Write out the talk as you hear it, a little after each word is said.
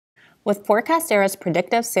With ForecastEra's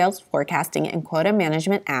predictive sales forecasting and quota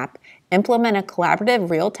management app, implement a collaborative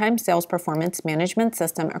real-time sales performance management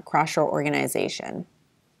system across your organization.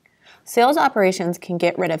 Sales operations can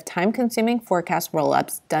get rid of time-consuming forecast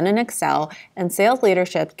roll-ups done in Excel, and sales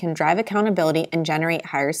leadership can drive accountability and generate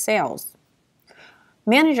higher sales.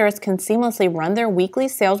 Managers can seamlessly run their weekly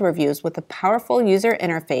sales reviews with a powerful user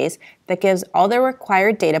interface that gives all their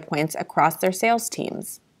required data points across their sales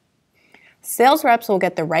teams. Sales reps will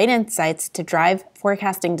get the right insights to drive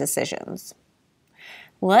forecasting decisions.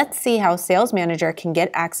 Let's see how a sales manager can get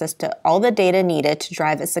access to all the data needed to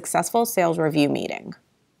drive a successful sales review meeting.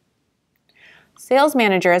 Sales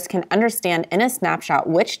managers can understand in a snapshot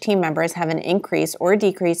which team members have an increase or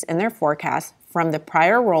decrease in their forecast from the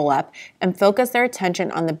prior roll-up and focus their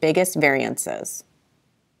attention on the biggest variances.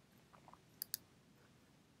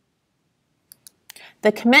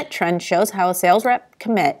 The commit trend shows how a sales rep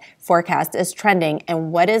commit forecast is trending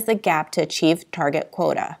and what is the gap to achieve target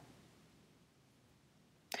quota.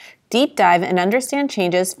 Deep dive and understand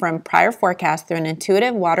changes from prior forecasts through an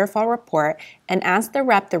intuitive waterfall report and ask the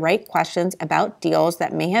rep the right questions about deals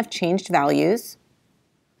that may have changed values,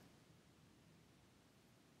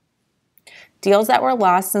 deals that were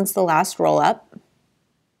lost since the last roll-up,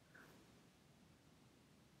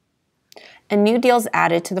 and new deals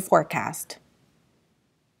added to the forecast.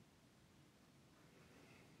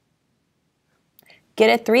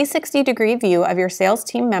 Get a 360-degree view of your sales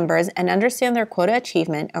team members and understand their quota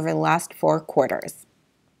achievement over the last 4 quarters.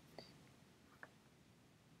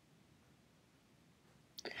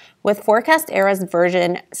 With ForecastEra's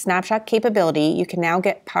version snapshot capability, you can now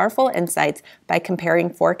get powerful insights by comparing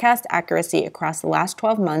forecast accuracy across the last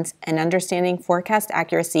 12 months and understanding forecast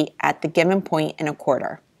accuracy at the given point in a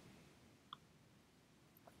quarter.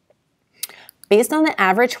 Based on the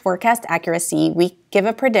average forecast accuracy, we give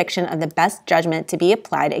a prediction of the best judgment to be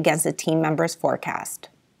applied against a team member's forecast.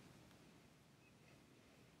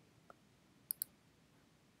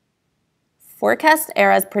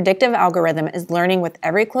 ForecastEra's predictive algorithm is learning with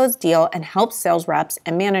every closed deal and helps sales reps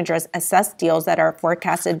and managers assess deals that are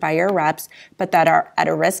forecasted by your reps but that are at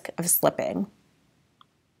a risk of slipping.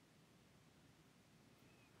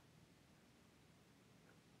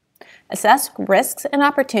 Assess risks and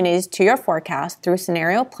opportunities to your forecast through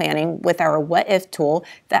scenario planning with our What If tool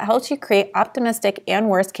that helps you create optimistic and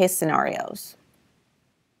worst-case scenarios.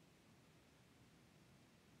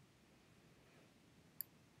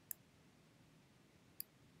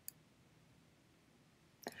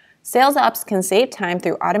 Sales ops can save time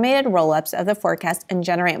through automated roll-ups of the forecast and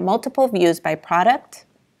generate multiple views by product,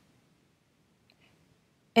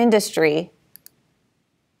 industry,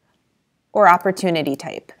 or opportunity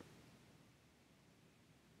type.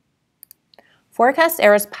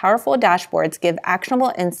 ForecastEra's powerful dashboards give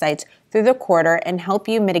actionable insights through the quarter and help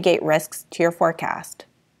you mitigate risks to your forecast.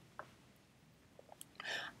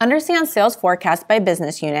 Understand sales forecast by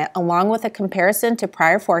business unit along with a comparison to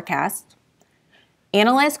prior forecasts.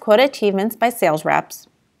 Analyze quota achievements by sales reps.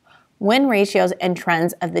 Win ratios and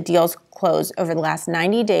trends of the deals closed over the last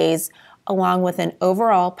 90 days along with an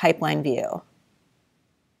overall pipeline view.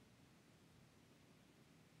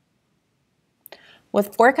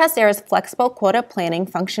 With ForecastEra's flexible quota planning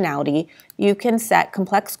functionality, you can set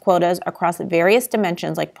complex quotas across various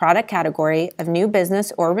dimensions like product category of new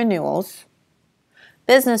business or renewals,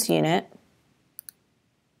 business unit,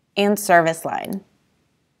 and service line.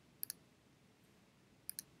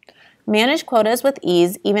 Manage quotas with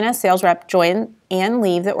ease even as sales reps join and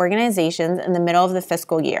leave the organizations in the middle of the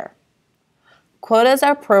fiscal year. Quotas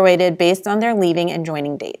are prorated based on their leaving and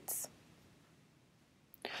joining dates.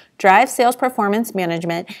 Drive sales performance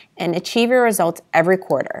management and achieve your results every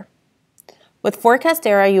quarter. With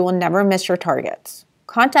ForecastEra, you will never miss your targets.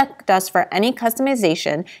 Contact us for any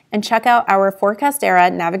customization and check out our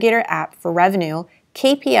ForecastEra Navigator app for revenue,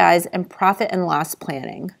 KPIs, and profit and loss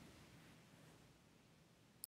planning.